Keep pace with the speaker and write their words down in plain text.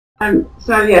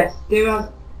So yes, do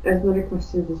ask as many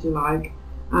questions as you like,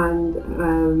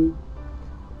 and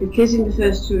because in the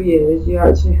first 2 years you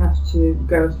actually have to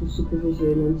go through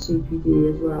supervision and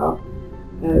CPD as well.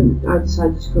 I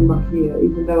decided to come back here,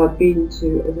 even though I'd been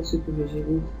to other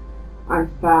supervisions. I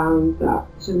found that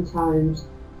sometimes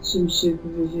some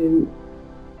supervision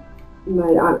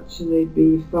may actually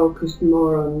be focused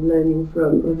more on learning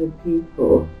from other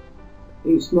people.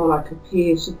 It's more like a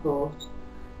peer support,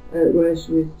 whereas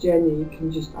with Jennie you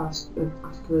can just ask her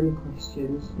any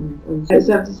questions. And so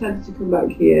I've decided to come back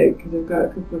here because I've got a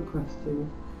couple of questions,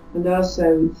 and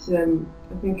also it's,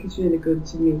 I think it's really good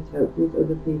to meet up with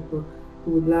other people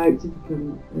who would like to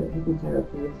become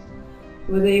hypnotherapists.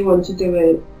 Whether you want to do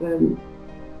it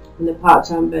on a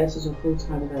part-time basis or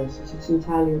full-time basis, it's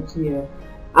entirely up to you.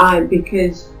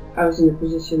 Because I was in a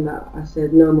position that I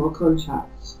said no more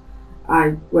contracts,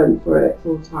 I went for it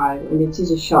full-time, and it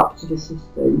is a shock to the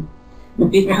system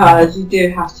because you do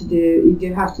have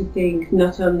to think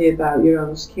not only about your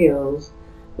own skills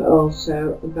but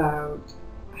also about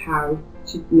how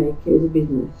to make it as a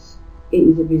business. It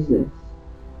is a business,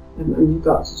 and you've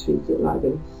got to treat it like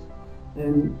this.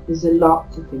 There's a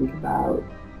lot to think about,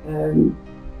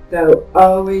 though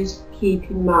always keep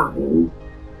in mind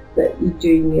that you're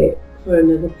doing it for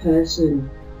another person,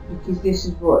 because this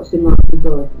is what's the most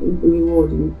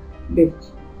rewarding bit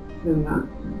from that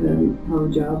whole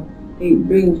job. It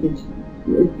brings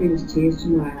tears to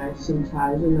my eyes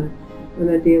sometimes when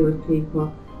I deal with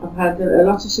people. I've had a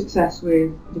lot of success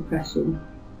with depression,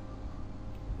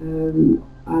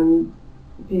 and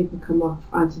people come off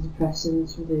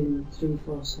antidepressants within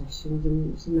 3-4 sessions,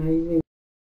 and it's amazing.